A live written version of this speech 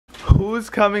Who's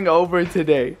coming over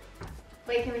today?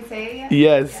 Wait, can we say it yet?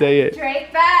 Yes, say it.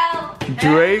 Drake Bell.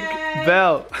 Drake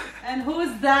Bell. And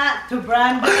who's that to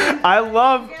Brandon? I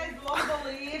love... You guys won't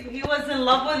believe he was in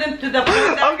love with him to the point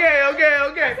that...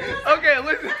 Okay,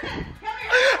 listen.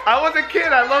 I was a kid,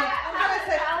 I love...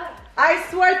 I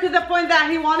swear to the point that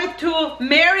he wanted to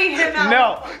marry him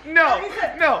out. No.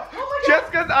 Oh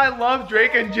Just because I love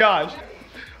Drake and Josh.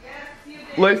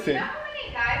 Listen. You know how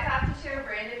many guys have to share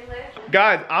Brandon with?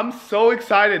 Guys, I'm so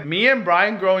excited. Me and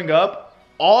Brian growing up,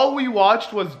 all we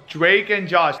watched was Drake and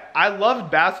Josh. I loved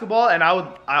basketball and I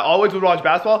always would watch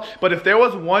basketball, but if there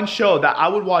was one show that I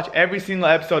would watch every single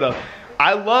episode of,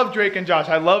 I love Drake and Josh.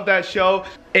 I love that show.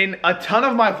 In a ton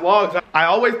of my vlogs, I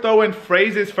always throw in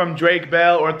phrases from Drake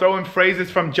Bell or throw in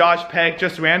phrases from Josh Peck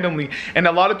just randomly. And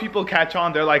a lot of people catch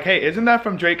on. They're like, hey, isn't that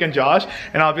from Drake and Josh?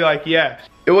 And I'll be like, yeah.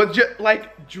 It was just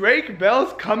like Drake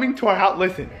Bell's coming to our house.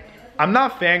 Listen, I'm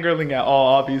not fangirling at all,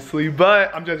 obviously,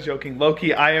 but I'm just joking.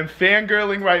 Low-key, I am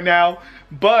fangirling right now,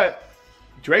 but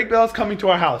Drake Bell's coming to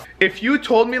our house. If you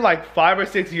told me like 5 or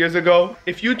 6 years ago,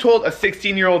 if you told a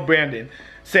 16-year-old Brandon,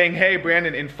 saying, hey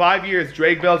Brandon, in 5 years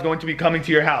Drake Bell's going to be coming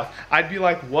to your house, I'd be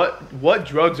like, what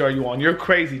drugs are you on? You're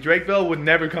crazy. Drake Bell would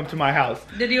never come to my house.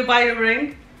 Did you buy a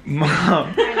ring?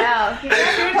 Mom. I know.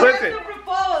 Listen.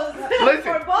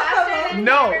 Listen. For both of them.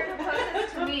 No.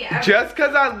 To me, Just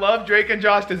because I love Drake and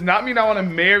Josh does not mean I want to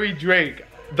marry Drake.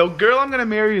 The girl I'm going to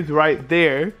marry is right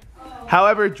there.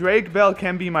 However, Drake Bell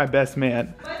can be my best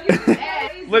man.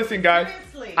 Listen guys,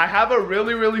 I have a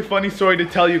really funny story to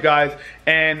tell you guys,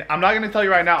 and I'm not gonna tell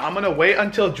you right now. I'm gonna wait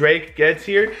until Drake gets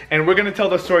here and we're gonna tell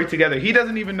the story together. He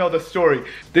doesn't even know the story.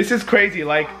 This is crazy.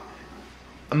 Like,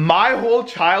 my whole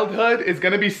childhood is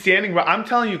gonna be standing right. I'm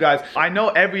telling you guys, I know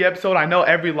every episode, I know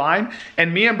every line,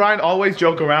 and me and Brian always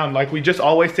joke around. Like, we just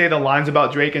always say the lines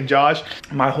about Drake and Josh.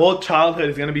 My whole childhood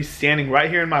is gonna be standing right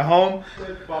here in my home.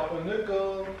 Papa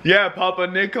Nichols. Yeah, Papa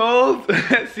Nichols.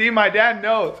 See, my dad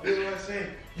knows. What do I say?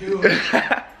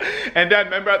 And Dad,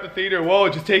 remember at the theater, whoa,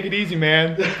 just take it easy,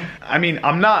 man. I mean,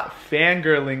 I'm not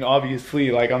fangirling,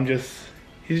 obviously. Like,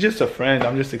 he's just a friend.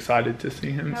 I'm just excited to see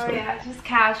him. Oh so. yeah, just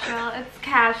casual. It's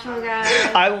casual, guys.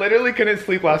 I literally couldn't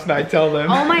sleep last night, tell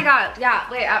them. Oh my god, yeah,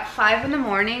 wait, at 5 in the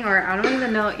morning, or I don't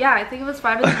even know. Yeah, I think it was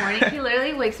 5 in the morning. He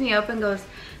literally wakes me up and goes,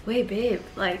 wait, babe,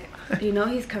 like, you know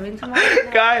he's coming tomorrow?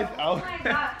 Guys, oh my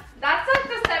god. That's like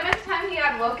the 7th time he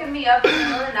had woken me up in the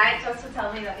middle of the night just to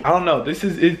tell me that. I don't know,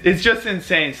 it's just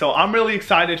insane. So I'm really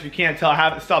excited. If you can't tell, I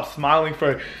haven't stopped smiling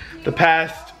for the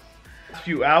past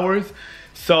few hours.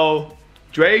 So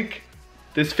Drake,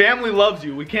 this family loves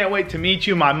you. We can't wait to meet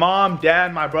you. My mom,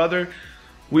 dad, my brother,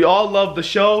 we all love the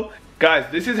show. Guys,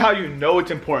 this is how you know it's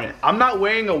important. I'm not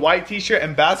wearing a white t-shirt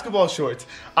and basketball shorts.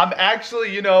 I'm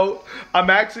actually, you know,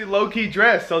 I'm actually low-key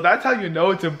dressed. So that's how you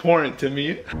know it's important to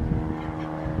me.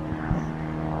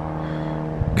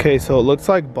 Okay, so it looks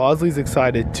like Bosley's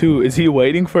excited too. Is he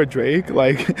waiting for Drake?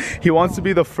 Like, he wants to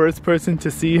be the first person to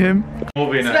see him?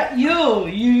 It's not you.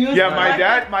 Yeah,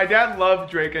 my dad loved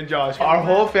Drake and Josh. Our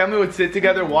whole family would sit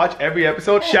together, watch every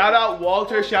episode. Shout out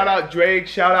Walter, shout out Drake,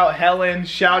 shout out Helen,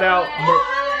 shout out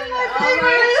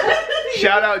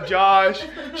shout out Josh,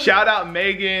 shout out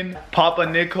Megan, Papa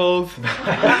Nichols.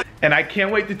 And I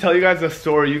can't wait to tell you guys the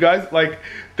story. You guys, like,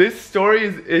 this story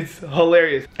is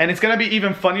hilarious. And it's gonna be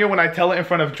even funnier when I tell it in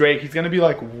front of Drake. He's gonna be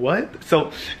like, what?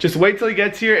 So just wait till he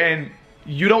gets here, and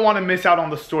you don't wanna miss out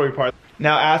on the story part.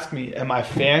 Now ask me, am I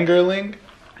fangirling?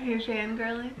 Are you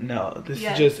fangirling? No,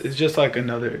 it's just like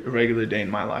another regular day in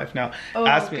my life. Now,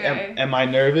 ask me, am I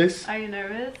nervous? Are you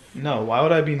nervous? No, why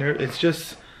would I be nervous?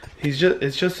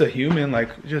 It's just a human,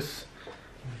 like, just.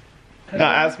 Now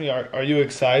ask me, are you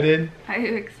excited? Are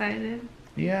you excited?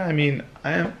 Yeah, I mean,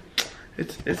 I am.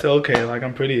 It's okay, like,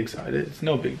 I'm pretty excited. It's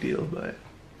no big deal, but.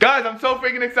 Guys, I'm so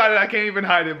freaking excited I can't even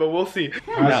hide it, but we'll see.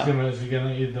 Ask him, is he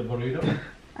gonna eat the burrito?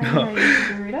 Are you gonna eat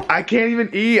the burrito? I can't even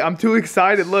eat. I'm too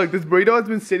excited. Look, this burrito has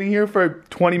been sitting here for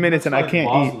 20 minutes and I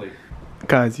can't eat.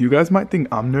 Guys, you guys might think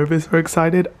I'm nervous or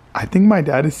excited. I think my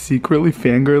dad is secretly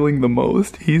fangirling the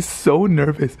most. He's so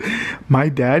nervous. My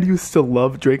dad used to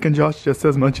love Drake and Josh just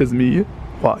as much as me.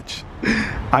 Watch.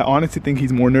 I honestly think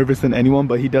he's more nervous than anyone,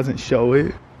 but he doesn't show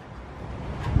it.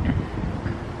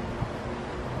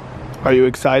 Are you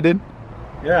excited?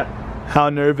 Yeah. How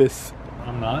nervous?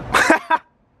 I'm not.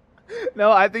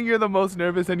 No, I think you're the most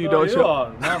nervous and you don't show.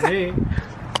 Are, not me.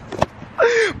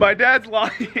 My dad's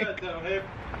lying.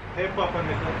 Hey, Papa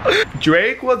Nichols.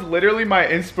 Drake was literally my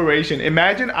inspiration.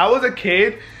 Imagine I was a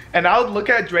kid and I would look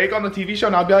at Drake on the TV show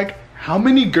and I'd be like, how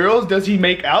many girls does he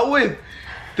make out with?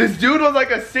 This dude was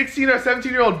like a 16 or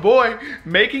 17-year-old boy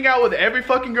making out with every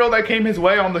fucking girl that came his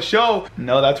way on the show.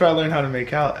 No, that's where I learned how to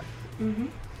make out.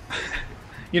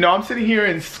 You know, I'm sitting here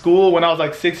in school when I was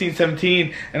like 16,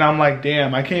 17, and I'm like,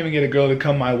 damn, I can't even get a girl to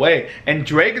come my way. And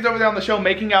Drake is over there on the show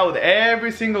making out with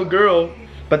every single girl.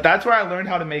 But that's where I learned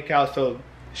how to make out, so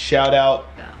shout out.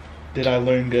 Did I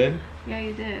learn good? Yeah,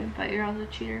 you did, but you're also a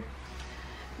cheater.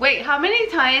 Wait, how many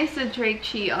times did Drake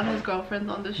cheat on his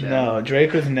girlfriends on the show? No,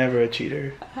 Drake was never a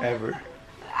cheater, ever.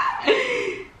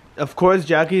 Of course,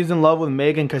 Jackie's in love with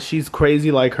Megan because she's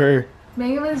crazy like her.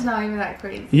 Megan was not even that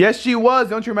crazy. Yes, she was.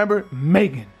 Don't you remember?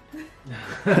 Megan.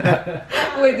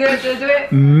 Wait, do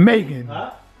it. Megan.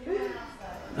 Huh?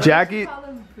 Jackie.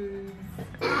 Do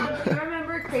you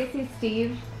remember Crazy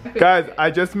Steve? Guys,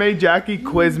 I just made Jackie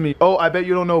quiz me. Oh, I bet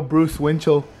you don't know Bruce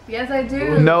Winchell. Yes, I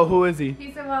do. No, who is he?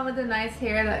 He's the one with the nice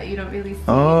hair that you don't really see.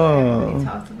 Oh, Everybody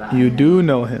talks about you him. do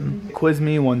know him. Quiz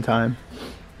me one time.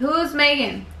 Who's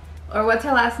Megan? Or what's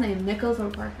her last name? Nichols or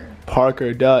Parker?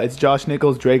 Parker, duh. It's Josh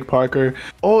Nichols, Drake Parker.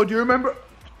 Oh, do you remember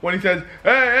when he says,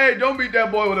 hey, don't beat that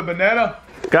boy with a banana?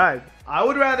 Guys, I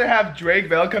would rather have Drake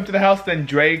Bell come to the house than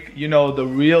Drake, you know, the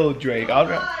real Drake.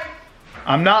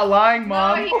 I'm not lying,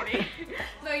 Mom.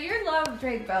 No, you love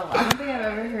Drake Bell. I don't think I've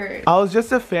ever heard. I was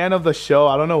just a fan of the show.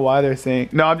 I don't know why they're saying.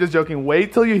 No, I'm just joking.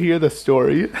 Wait till you hear the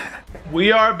story.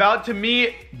 We are about to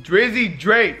meet Drizzy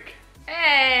Drake.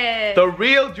 Hey! The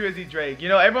real Drizzy Drake. You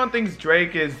know, everyone thinks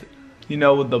Drake is, you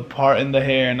know, with the part in the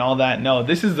hair and all that. No,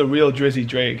 this is the real Drizzy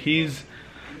Drake. He's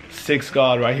sixth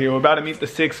god right here. We're about to meet the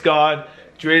sixth god,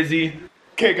 Drizzy.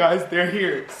 Okay, guys, they're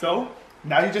here. So,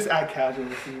 now you just act casual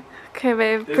with me. Okay,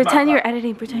 babe. This Pretend you're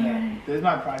editing. Pretend you're editing. This is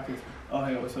my practice. Oh,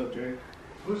 hey, what's up, Drake?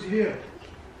 Who's here?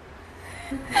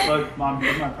 Look, Mom,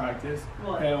 here's my practice.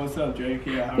 Hey, what's up, Drake?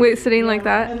 Yeah, how are Wait, you? sitting like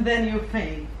that? And then you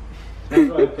faint. That's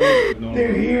what I told you.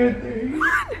 They're here.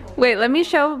 Wait, let me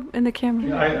show in the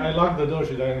camera. I locked the door.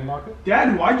 Should I unlock it?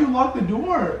 Dad, why'd you lock the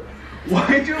door?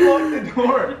 Why'd you lock the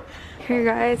door? Here,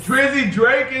 guys. Drizzy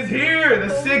Drake is here,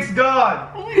 the sixth god.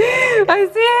 I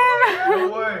see him.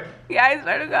 No way. Yeah, I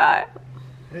swear to God.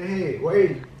 Hey,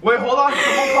 wait. Wait, hold on.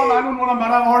 Someone call 911. I'm about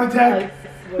to have a heart attack.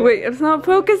 Wait, it's not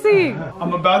focusing.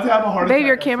 I'm about to have a heart attack. Babe,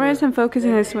 your camera isn't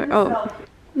focusing, I swear. Oh.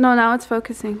 No, now it's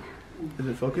focusing. Is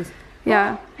it focused?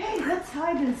 Yeah. Hey, let's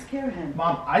hide and scare him.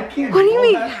 Mom, I can't What do you all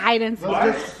mean that. hide and seek?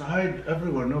 Let's just hide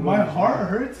everywhere. No, My heart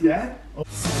hurts, Dad.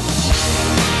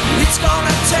 It's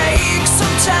gonna take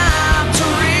some time to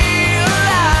realize.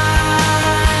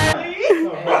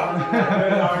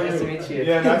 Nice to meet you.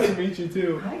 Yeah, nice to meet you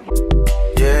too.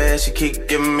 Yeah, she keep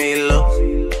giving me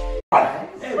low.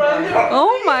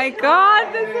 Oh my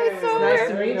God, this is so Nice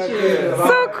to weird. meet you.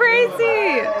 So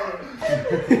crazy.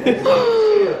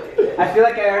 I feel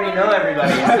like I already know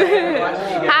everybody.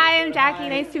 Hi, I'm Jackie.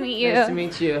 Nice to meet you. Nice to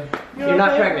meet you. You're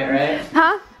not pregnant, right?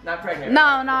 Huh? Not pregnant. No,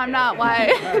 I'm not.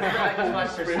 Why? I just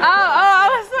watched her. I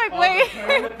was like, wait.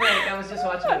 I was just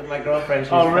watching it with my girlfriend.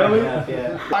 She Oh, was really? pregnant,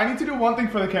 Yeah. I need to do one thing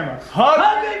for the camera. Hug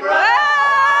me, bro.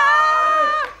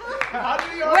 How do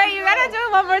you Wait, you gotta do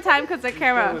it one more time because the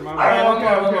camera.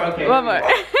 okay. One more.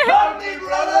 Hug me,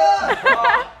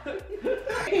 brother.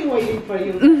 I'm waiting for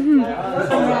you.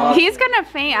 He's gonna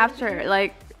faint after,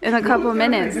 like, in a couple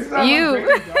minutes. You.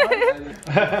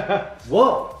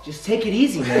 Whoa, just take it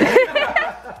easy, man.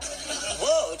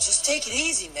 Whoa, just take it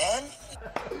easy, man.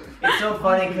 It's so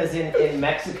funny because in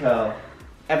Mexico,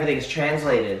 everything is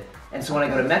translated. And so when I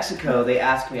go to Mexico, they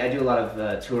ask me, I do a lot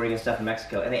of touring and stuff in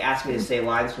Mexico, and they ask me to say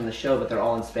lines from the show, but they're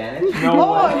all in Spanish.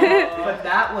 No way. But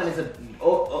that one is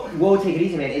whoa, take it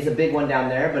easy, man, is a big one down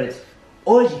there, but it's,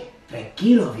 oye,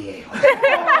 tranquilo, viejo.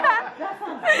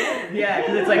 Yeah,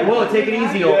 because it's like, whoa, take it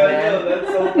easy, old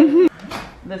man.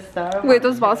 The star. Wait,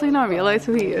 does Bosley not realize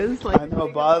who he is? I know,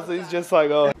 Bosley's just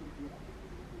like, oh.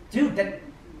 Dude,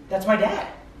 that's my dad.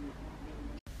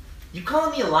 You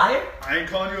calling me a liar? I ain't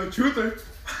calling you a truther.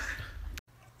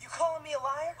 You calling me a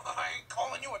liar? I ain't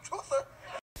calling you a truther.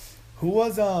 Who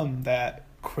was that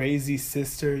crazy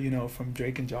sister, you know, from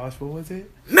Drake and Josh? What was it?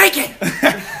 Megan!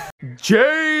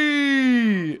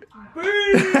 Jay!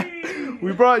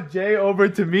 We brought Jay over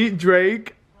to meet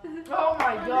Drake. Oh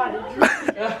my God.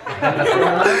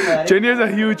 Junior's a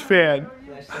huge fan.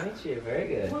 Nice to meet you, very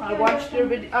good. I watched your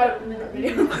video. I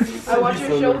watched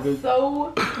your show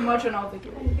so much, and I was like,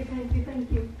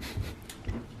 thank you.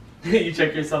 You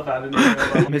check yourself out in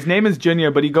the His name is Junior,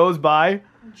 but he goes by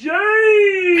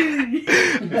Jay!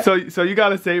 So you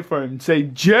gotta say it for him. Say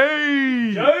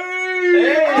Jay!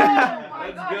 Oh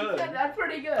my God, you said that's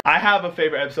pretty good. I have a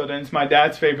favorite episode, and it's my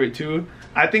dad's favorite too.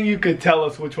 I think you could tell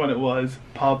us which one it was,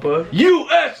 Papa.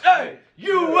 USA!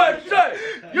 USA!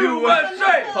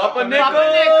 USA! Papa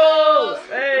Nichols!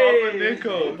 Hey! Papa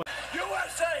Nichols.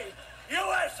 USA!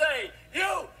 USA!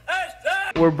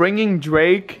 USA! We're bringing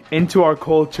Drake into our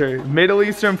culture. Middle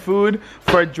Eastern food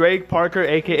for Drake Parker,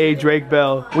 aka Drake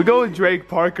Bell. We go with Drake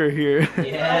Parker here.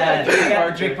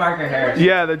 Yeah, Drake Parker hair.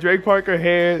 Yeah, the Drake Parker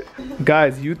hair.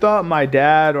 Guys, you thought my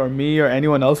dad or me or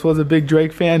anyone else was a big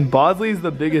Drake fan? Bosley's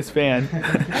the biggest fan.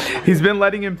 He's been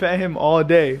letting him pet him all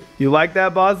day. You like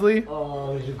that, Bosley?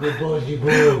 Oh, he's a good boy, he's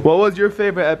good. What was your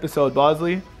favorite episode,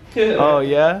 Bosley? Oh,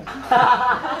 yeah?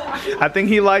 I think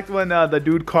he liked when the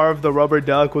dude carved the rubber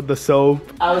duck with the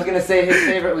soap. I was gonna say his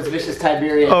favorite was Vicious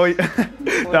Tiberius. Oh, yeah.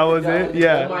 That was it?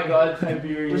 Yeah. Oh my god,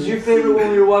 Tiberius. Was your favorite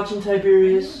when we were watching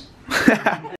Tiberius?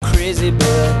 Crazy,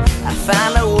 but I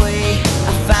found a way.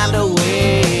 I found a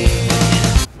way.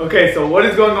 Okay, so what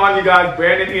is going on, you guys?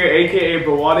 Brandon here, aka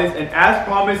Brawadis, and as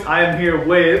promised, I am here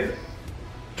with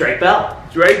Drake Bell.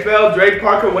 Drake Bell, Drake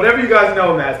Parker, whatever you guys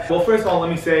know him as. Well, first of all, let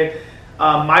me say,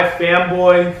 my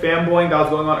fanboying that was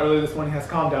going on earlier this morning has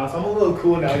calmed down, so I'm a little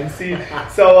cool now, you see.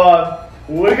 So,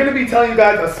 we're going to be telling you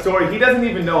guys a story. He doesn't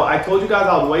even know. I told you guys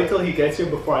I'll wait till he gets here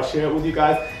before I share it with you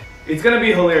guys. It's going to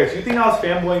be hilarious. You think I was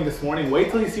fanboying this morning? Wait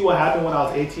till you see what happened when I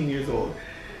was 18 years old.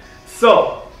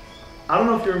 So, I don't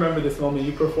know if you remember this moment.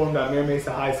 You performed at Mira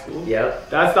Mesa High School.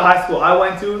 Yep. That's the high school I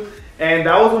went to. And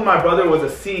that was when my brother was a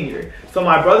senior. So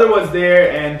my brother was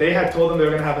there and they had told him they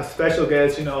were going to have a special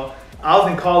guest, you know. I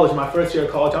was in college, my first year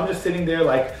of college. I'm just sitting there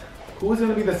like, who's going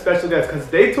to be the special guest? Because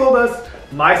they told us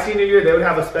my senior year they would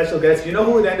have a special guest. You know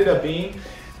who it ended up being?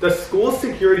 The school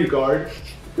security guard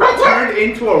turned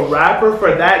into a rapper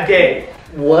for that day.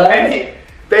 What? And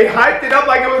they hyped it up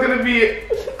like it was going to be,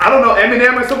 I don't know,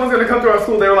 Eminem or someone's going to come to our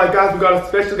school. They were like, guys, we got a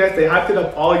special guest. They hyped it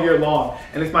up all year long.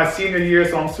 And it's my senior year,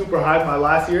 so I'm super hyped, my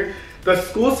last year. The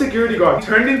school security guard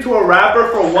turned into a rapper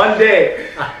for one day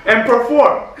and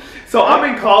performed. So I'm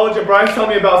in college and Brian's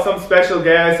telling me about some special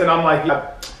guest and I'm like,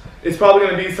 yeah, it's probably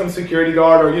going to be some security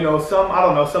guard or, you know, some, I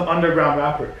don't know, some underground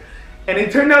rapper. And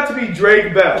it turned out to be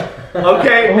Drake Bell,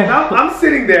 okay? And I'm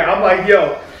sitting there, I'm like,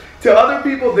 yo, to other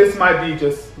people, this might be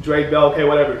just Drake Bell, okay,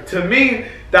 whatever. To me,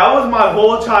 that was my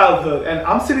whole childhood. And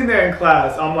I'm sitting there in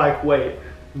class, I'm like, wait.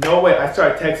 No way. I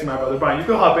started texting my brother, Brian, you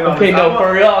can hop in on this. Okay, no,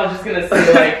 for real, I was just gonna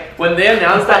say, like, when they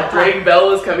announced that Drake Bell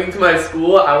was coming to my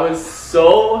school, I was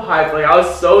so hyped, like, I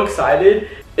was so excited.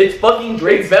 It's fucking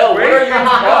Drake Bell. What are you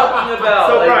talking about?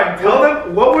 So, like, Brian, tell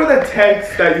them, what were the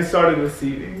texts that you started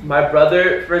receiving? My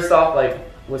brother, first off, like,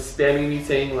 was spamming me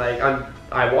saying, like,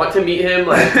 I want to meet him.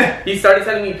 Like, he started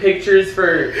sending me pictures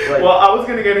for, like... Well, I was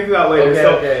going to get into that later. Okay,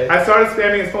 so, okay. I started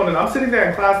spamming his phone, and I'm sitting there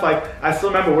in class, like, I still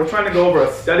remember, we're trying to go over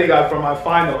a study guide for my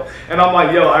final. And I'm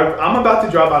like, yo, I'm about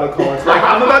to drop out of college. Like,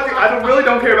 I really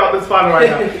don't care about this final right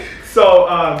now. So,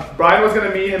 Brian was going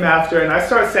to meet him after, and I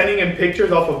started sending him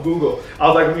pictures off of Google. I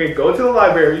was like, okay, go to the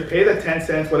library, pay the 10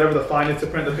 cents, whatever the fine is to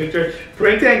print the picture,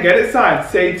 print it and get it signed,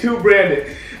 say to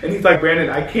Brandon. And he's like, Brandon,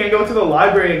 I can't go to the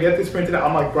library and get this printed out.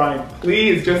 I'm like, Brian,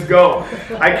 please just go.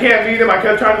 I can't meet him. I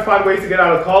kept trying to find ways to get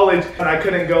out of college, and I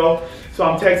couldn't go. So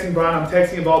I'm texting Brian, I'm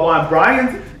texting him, blah, blah, and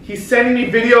Brian's, he's sending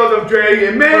me videos of Drake.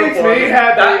 It makes me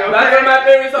happy. That's one of my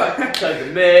favorite songs. Because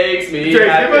it makes me Drake,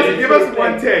 happy. give us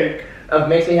one take. Of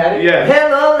Makes Me Happy? Yeah.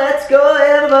 Hello, let's go,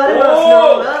 everybody must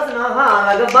know love's in our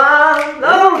heart like a bomb,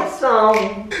 love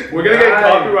song. We're gonna get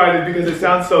copyrighted because it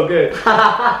sounds so good.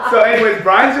 So anyways,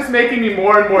 Brian's just making me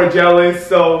more and more jealous.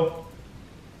 So,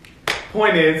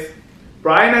 point is,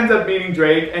 Brian ends up meeting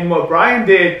Drake, and what Brian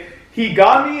did, he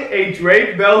got me a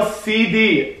Drake Bell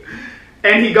CD.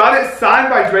 And he got it signed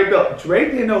by Drake Bell.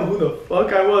 Drake didn't know who the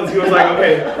fuck I was. He was like,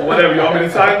 okay, whatever, you want me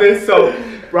to sign this? So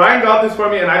Brian got this for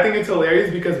me, and I think it's hilarious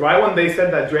because right when they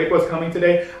said that Drake was coming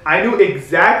today, I knew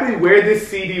exactly where this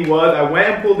CD was. I went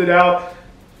and pulled it out.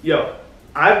 Yo,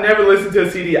 I've never listened to a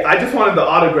CD. I just wanted the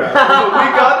autograph. So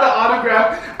we got the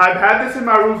autograph. I've had this in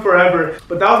my room forever,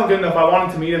 but that wasn't good enough. I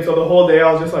wanted to meet him, so the whole day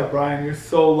I was just like, Brian, you're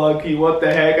so lucky. What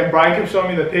the heck? And Brian kept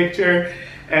showing me the picture.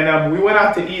 And we went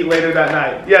out to eat later that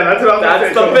night. Yeah, that's what I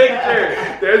was going to say. That's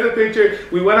the picture. There's a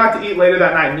picture. We went out to eat later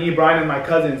that night, me, Brian, and my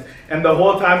cousins. And the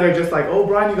whole time they're just like, oh,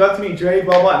 Brian, you got to meet Drake,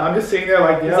 blah, blah. And I'm just sitting there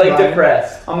like, yeah, He's like Brian.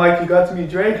 depressed. I'm like, you got to meet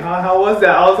Drake, huh? How was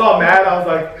that? I was all mad. I was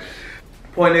like,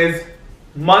 point is,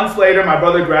 months later, my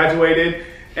brother graduated.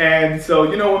 And so,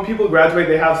 you know, when people graduate,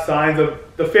 they have signs of,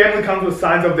 the family comes with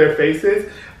signs of their faces.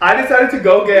 I decided to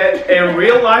go get a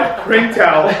real life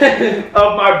printout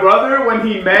of my brother when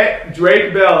he met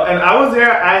Drake Bell. And I was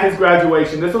there at his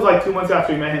graduation. This was like 2 months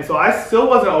after he met him. So I still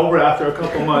wasn't over after a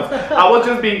couple months. I was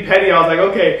just being petty. I was like,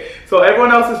 okay, so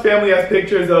everyone else's family has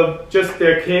pictures of just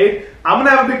their kid. I'm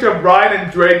gonna have a picture of Brian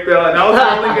and Drake Bell, and I was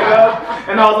holding it up,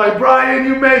 and I was like, Brian,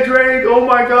 you met Drake, oh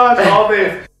my gosh, all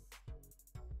this.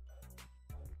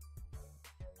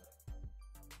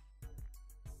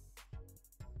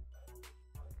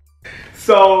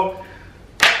 So,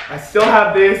 I still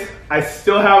have this, I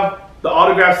still have the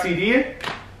autographed CD,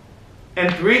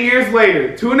 and 3 years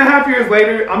later, 2.5 years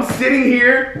later, I'm sitting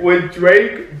here with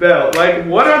Drake Bell. Like,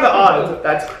 what are the odds?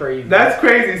 That's crazy. That's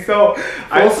crazy. So,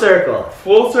 Full circle.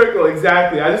 Full circle,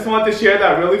 exactly. I just wanted to share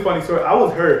that really funny story. I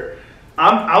was hurt.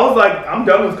 I was like, I'm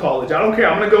done with college. I don't care.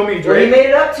 I'm gonna go meet Drake. Well, he made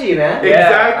it up to you, man.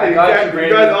 Exactly, I got you, exactly. You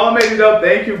Brandon. guys all made it up.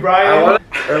 Thank you, Brian.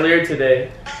 Earlier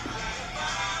today.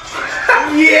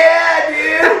 Yeah,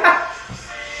 dude.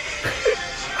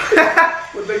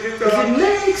 What they get It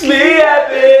makes me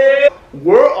happy.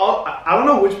 We're all, I don't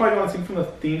know which part you want to sing from the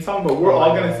theme song, but we're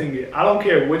all gonna sing it. I don't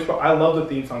care which part. I love the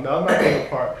theme song. That was my favorite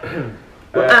part.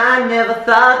 Well, I never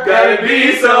thought that it'd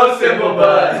be so simple,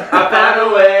 but I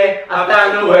found a way, I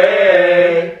found a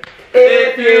way.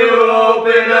 If you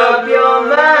open up your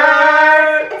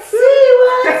mind and see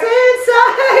what's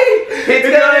inside, it's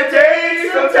gonna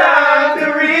take some time to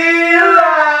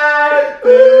realize.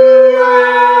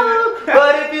 Ooh,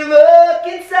 but if you look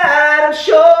inside, I'm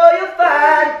sure you'll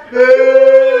find.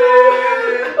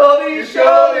 Ooh, over your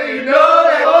shoulder, you know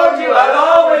that holds you.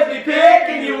 I'll always be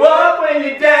picking you up when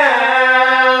you're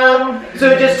down.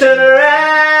 So just turn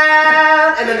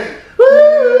around and then,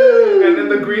 woo. And then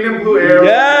the green and blue arrow.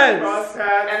 Yes. Cross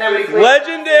paths. And then we click.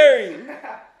 Legendary.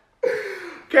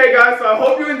 Okay, guys, so I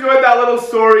hope you enjoyed that little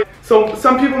story. So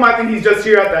some people might think he's just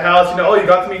here at the house, you know, oh, you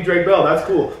got to meet Drake Bell, that's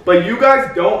cool. But you guys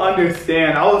don't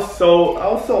understand. I was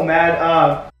so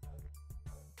mad.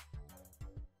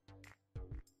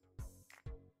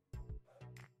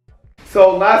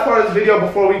 So last part of this video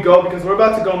before we go, because we're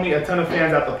about to go meet a ton of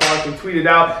fans at the park. We tweeted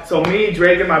out. So me,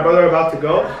 Drake, and my brother are about to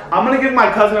go. I'm going to give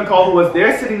my cousin a call who was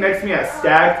there sitting next to me at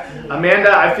Stacked.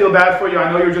 Amanda, I feel bad for you.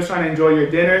 I know you're just trying to enjoy your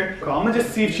dinner. I'm going to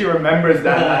just see if she remembers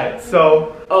that night.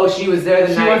 So Oh, she was there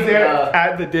the she night. was there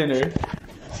at the dinner.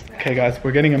 Okay, guys,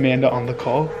 we're getting Amanda on the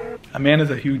call. Amanda's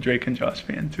a huge Drake and Josh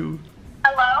fan, too.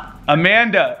 Hello?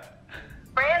 Amanda,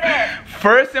 Brandon.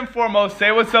 first and foremost,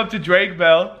 say what's up to Drake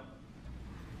Bell.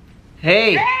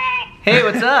 Hey. Hey,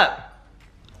 what's up?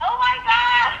 Oh my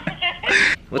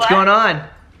god. What's going on?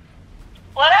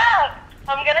 What up?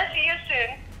 I'm gonna see you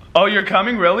soon. Oh, you're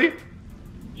coming, really?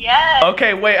 Yes.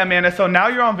 Okay, wait, Amanda, so now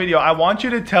you're on video. I want you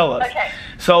to tell us. Okay.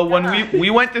 So when we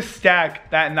went to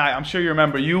Stack that night, I'm sure you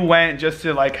remember, you went just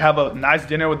to like have a nice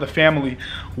dinner with the family.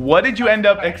 What did you end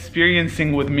up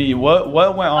experiencing with me? What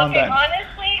went on Okay, that?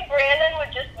 honestly, Brandon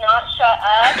would just not shut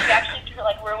up. He actually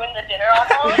like ruined the dinner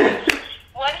almost.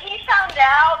 When he found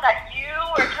out that you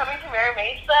were coming to Mira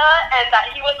Mesa and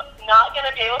that he was not going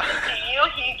to be able to see you,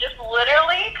 he just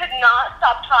literally could not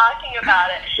stop talking about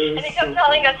it. And he kept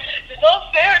telling us, it's not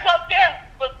fair, it's not fair.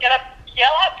 Was going to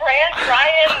yell at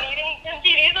Brian needing him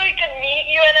TV so he could meet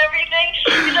you and everything.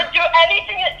 He said, do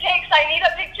anything it takes. I need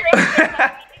a picture of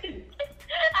you.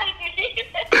 I need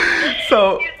it.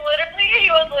 So he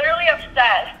was literally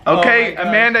upset. okay,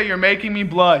 Amanda, you're making me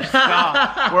blush.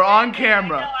 Stop. We're on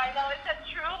camera. I know it's a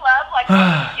true love, like from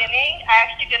the beginning. I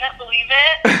actually didn't believe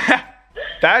it.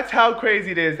 That's how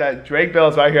crazy it is that Drake Bell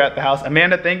is right here at the house.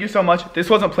 Amanda, thank you so much. This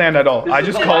wasn't planned at all. I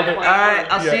just called it. All right,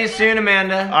 I'll see you soon,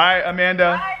 Amanda. All right,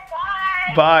 Amanda.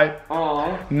 Bye.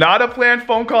 Bye. Not a planned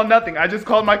phone call, nothing. I just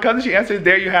called my cousin. She answered.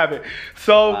 There you have it.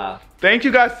 So, thank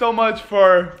you guys so much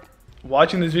for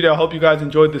watching this video. I hope you guys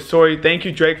enjoyed the story. Thank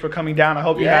you, Drake, for coming down. I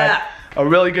hope you had a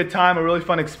really good time, a really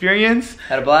fun experience.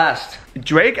 Had a blast.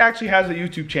 Drake actually has a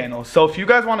YouTube channel. So if you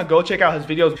guys want to go check out his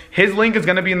videos, his link is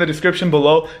going to be in the description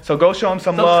below. So go show him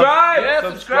some love. Yeah,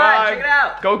 subscribe. Check it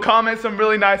out. Go comment some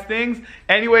really nice things.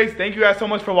 Anyways, thank you guys so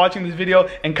much for watching this video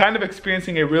and kind of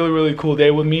experiencing a really, really cool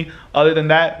day with me. Other than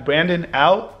that, Brandon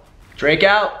out. Drake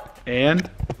out. And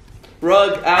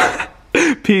Rug out.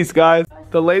 peace, guys.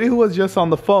 The lady who was just on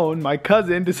the phone, my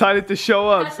cousin, decided to show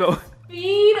up. So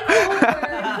Speed over.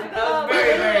 That was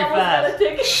very, very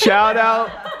fast. shout out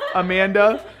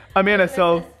Amanda. Amanda,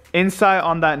 so insight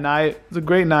on that night. It was a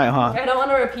great night, huh? I don't want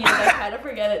to repeat it. I kind of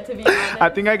forget it, to be honest. I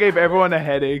think I gave everyone a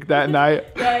headache that night.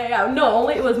 Yeah. No,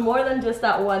 it was more than just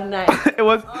that one night. It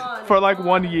was for like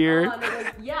 1 year.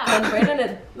 Yeah, and Brandon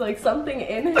had like something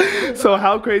in him. So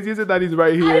how crazy is it that he's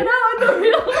right I here? know, in the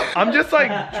real life. I'm just like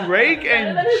Drake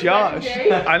and Better than his Josh. wedding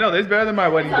day. I know, this is better than my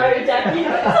wedding Sorry, day. Jackie.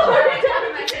 Sorry,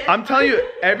 Jackie. I'm telling you,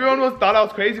 everyone thought I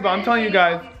was crazy, but I'm telling you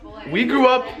guys, we grew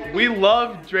up, we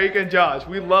loved Drake and Josh.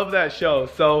 We loved that show.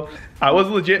 So I was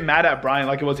legit mad at Brian,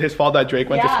 like it was his fault that Drake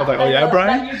went to school. I was like, oh yeah,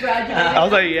 Brian? That you graduated. I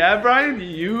was like, yeah, Brian,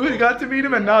 you got to meet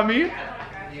him and not me?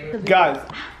 Guys,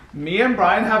 me and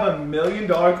Brian have $1 million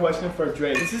question for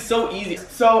Drake. This is so easy.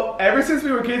 So, ever since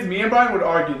we were kids, me and Brian would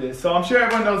argue this. So, I'm sure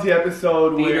everyone knows the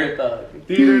episode Theater where... thug.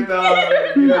 Theater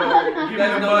thug. You know, You give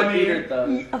guys me the know what money. theater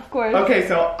thug. Of course. Okay,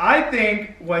 so I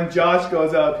think when Josh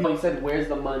goes up... He said, where's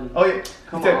the money? Oh, yeah.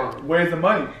 Come he said, on. where's the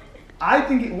money? I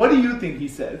think... What do you think he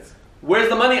says? Where's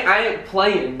the money? I ain't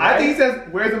playing. I right? think he says,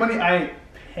 where's the money? I ain't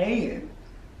paying.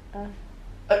 Brian!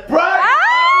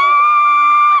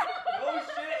 Oh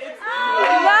shit, it's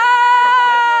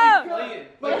No! playing.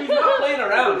 Like he's not playing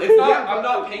around. It's not. I'm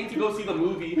not paying to go see the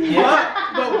movie.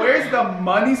 But where's the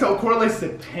money? So it correlates to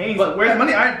paying. But where's the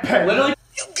money? I ain't paying. Literally,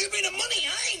 You give me the money,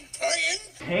 I ain't paying.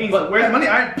 Paying. But where's the money?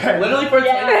 I ain't paying. literally for 10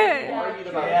 Yeah. minutes we argued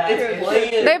about it. It's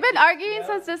playing. They've been arguing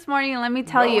since this morning, and let me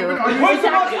tell you. Where's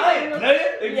the money? I ain't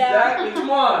playing. Exactly. Come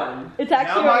on. It's Now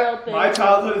actually a real thing. my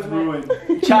childhood is ruined.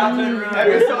 Childhood ruined.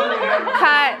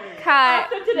 Cut.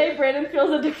 After today, Brandon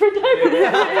feels a different type of way.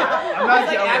 I'm not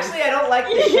Like, jealous. actually, I don't like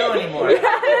the show anymore.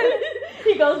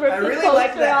 He goes for I really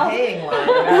like that paying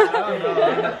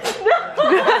line.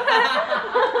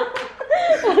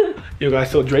 Yo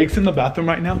guys, so Drake's in the bathroom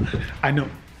right now. I know.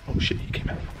 Oh shit, he came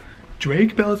out.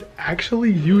 Drake Bell's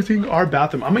actually using our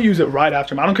bathroom. I'm gonna use it right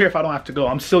after him. I don't care if I don't have to go.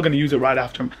 I'm still gonna use it right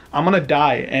after him. I'm gonna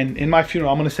die, and in my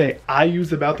funeral, I'm gonna say, I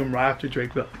used the bathroom right after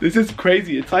Drake Bell. This is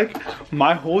crazy. It's like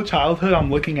my whole childhood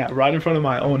I'm looking at right in front of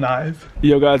my own eyes.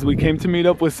 Yo guys, we came to meet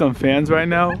up with some fans right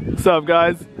now. What's up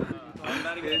guys? I'm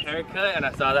about to get a haircut and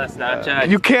I saw that Snapchat.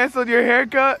 You canceled your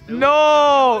haircut?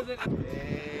 No!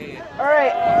 All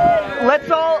right, let's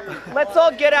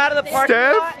all get out of the parking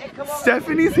lot and come over.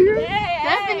 Stephanie's here?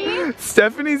 Stephanie?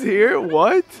 Stephanie's here?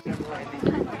 What?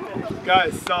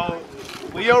 Guys, so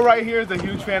Leo right here is a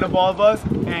huge fan of all of us.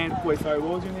 And wait, sorry,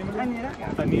 what was your name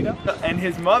again? Anita. And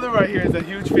his mother right here is a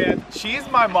huge fan. She's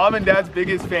my mom and dad's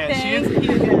biggest fan. Thank She's you.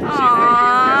 she's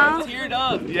Aww. Teared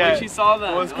up yeah, when she saw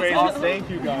that. It was crazy. Awesome. Thank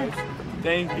you guys.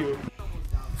 Thank you.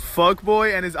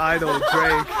 Fuckboy and his idol,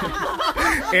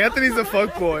 Drake. Anthony's a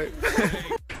fuckboy.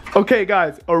 Okay,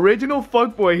 guys, original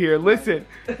fuckboy here. Listen,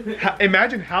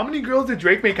 imagine how many girls did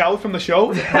Drake make out with from the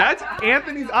show? That's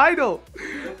Anthony's idol.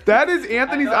 That is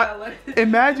Anthony's idol.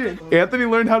 Imagine, Anthony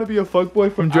learned how to be a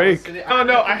fuckboy from Drake. Oh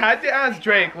no, I had to ask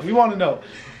Drake. We want to know.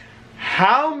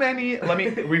 How many, let me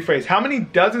rephrase, how many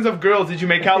dozens of girls did you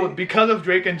make out with because of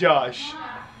Drake and Josh?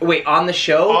 Wait, on the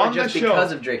show On or just the show.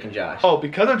 because of Drake and Josh? Oh,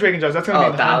 because of Drake and Josh, that's gonna be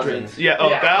in the thousands. hundreds. Yeah, oh,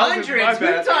 thousands. Hundreds. Who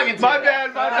are you talking to? My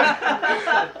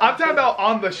bad. I'm talking about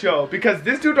on the show because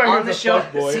this dude right On here the is a show,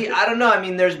 fuckboy. see, I don't know. I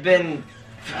mean, there's been,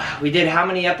 we did how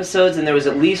many episodes, and there was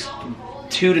at least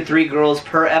 2 to 3 girls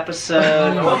per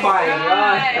episode. Oh my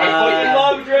gosh. I fucking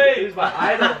love Drake. He's my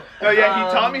idol. Oh yeah,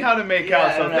 he taught me how to make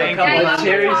out, so thank couple you. of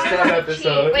cherry stuff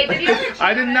episode. Wait, did you ever cheat?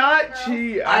 I did not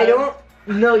cheat. I don't.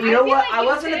 No, you know feel what? like I you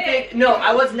wasn't a did. big. No,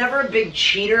 I was never a big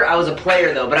cheater. I was a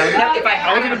player though. But I was never. If I I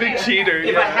had wasn't a big cheater.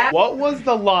 If I had- What was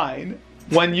the line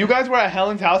when you guys were at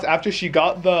Helen's house after she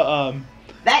got the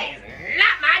That is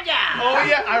not my job. Oh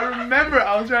yeah, I remember.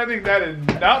 I was trying to think that is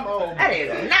not my. That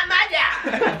is not my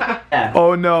job. Yeah.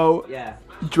 Oh no. Yeah.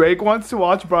 Drake wants to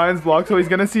watch Brian's vlog, so he's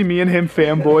gonna see me and him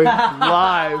fanboy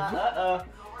live. Uh-oh.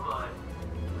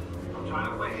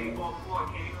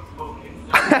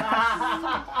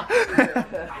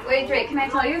 Wait, Drake, can I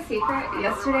tell you a secret?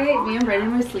 Yesterday, me and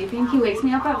Brendan were sleeping. He wakes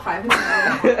me up at 5 in the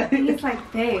morning. And he's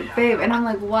like, babe. And I'm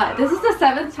like, what? This is the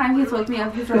 7th time he's woke me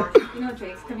up. He's like, you know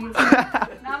Drake's coming tonight.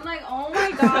 And I'm like, oh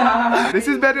my god. This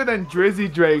is better than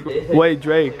Drizzy Drake. Wait,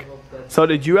 Drake. So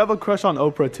did you have a crush on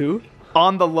Oprah too?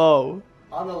 On the low.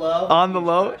 On the low. On the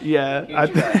low? Yeah.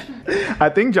 I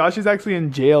think Josh is actually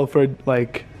in jail for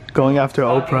like going after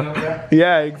Oprah.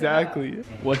 Yeah, exactly.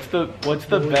 What's the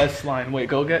best line? Wait,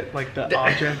 go get like the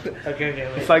object. Okay.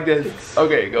 It's like this.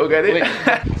 Okay, go get it.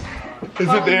 Is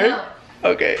it there? No.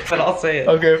 Okay. But I'll say it.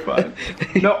 Okay, fine.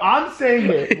 No, I'm saying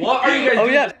it. What are you guys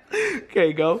doing? yeah.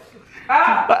 Okay, go.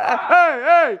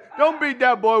 Hey, don't beat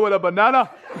that boy with a banana.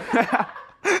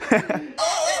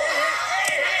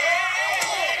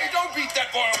 Don't beat that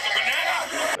boy with a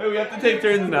banana. Wait, we have to take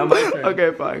turns now. My turn.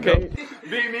 Okay, fine, go.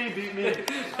 Beat me.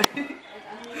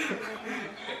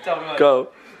 Go.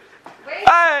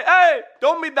 Hey,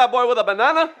 don't beat that boy with a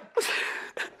banana.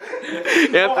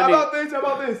 Anthony, Oh, how about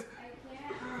this?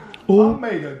 Oh, I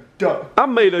made a duck. I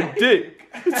made a dick.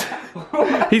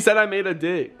 He said I made a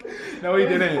dick. No, he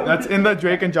didn't. That's in the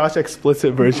Drake and Josh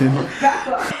explicit version.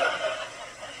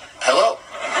 Hello?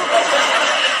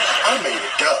 I made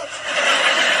a duck.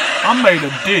 I made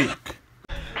a dick.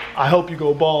 I hope you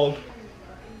go bald.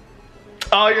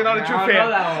 Oh, you're not a true I don't fan. know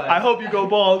that one. I hope you go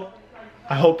bald.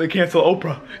 I hope they cancel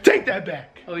Oprah. Take that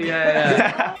back. Oh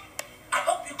yeah. I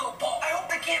hope you go bald. I hope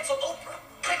they cancel Oprah.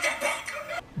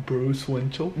 Bruce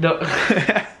Winchell? No.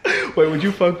 Wait, would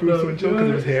you fuck Bruce Winchell because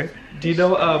of his hair? Do you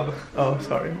know Oh,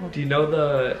 sorry. Do you know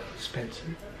the Spencer?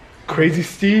 Crazy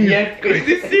Steve. Yeah,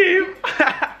 Crazy Steve.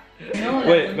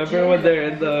 Wait, remember when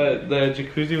they're in the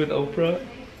jacuzzi with Oprah?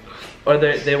 Or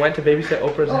they went to babysit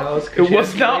Oprah's house? It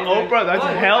was not Oprah, that's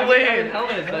Helen.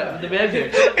 The manager.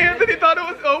 Anthony thought it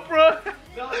was Oprah.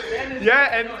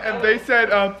 Yeah,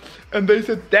 and they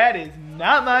said that is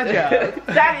not my job.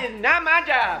 That is not my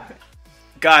job.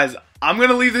 Guys, I'm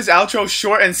gonna leave this outro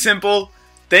short and simple.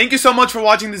 Thank you so much for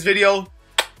watching this video.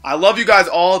 I love you guys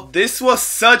all. This was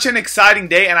such an exciting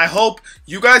day, and I hope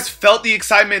you guys felt the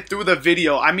excitement through the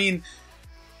video. I mean,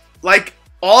 like,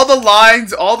 all the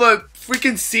lines, all the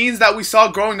freaking scenes that we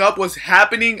saw growing up was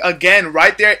happening again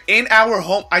right there in our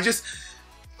home.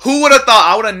 Who would have thought?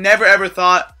 I would have never ever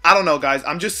thought. I don't know, guys.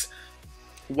 I'm just,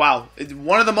 wow. It's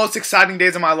one of the most exciting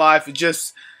days of my life.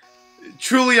 Just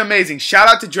truly amazing. Shout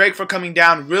out to Drake for coming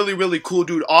down. Really, really cool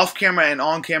dude, off camera and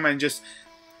on camera, and just,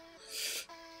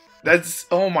 that's,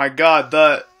 oh my god,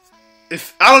 I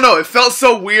don't know, it felt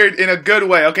so weird in a good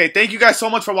way. Okay, thank you guys so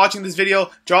much for watching this video.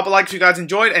 Drop a like if you guys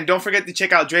enjoyed, and don't forget to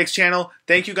check out Drake's channel.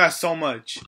 Thank you guys so much.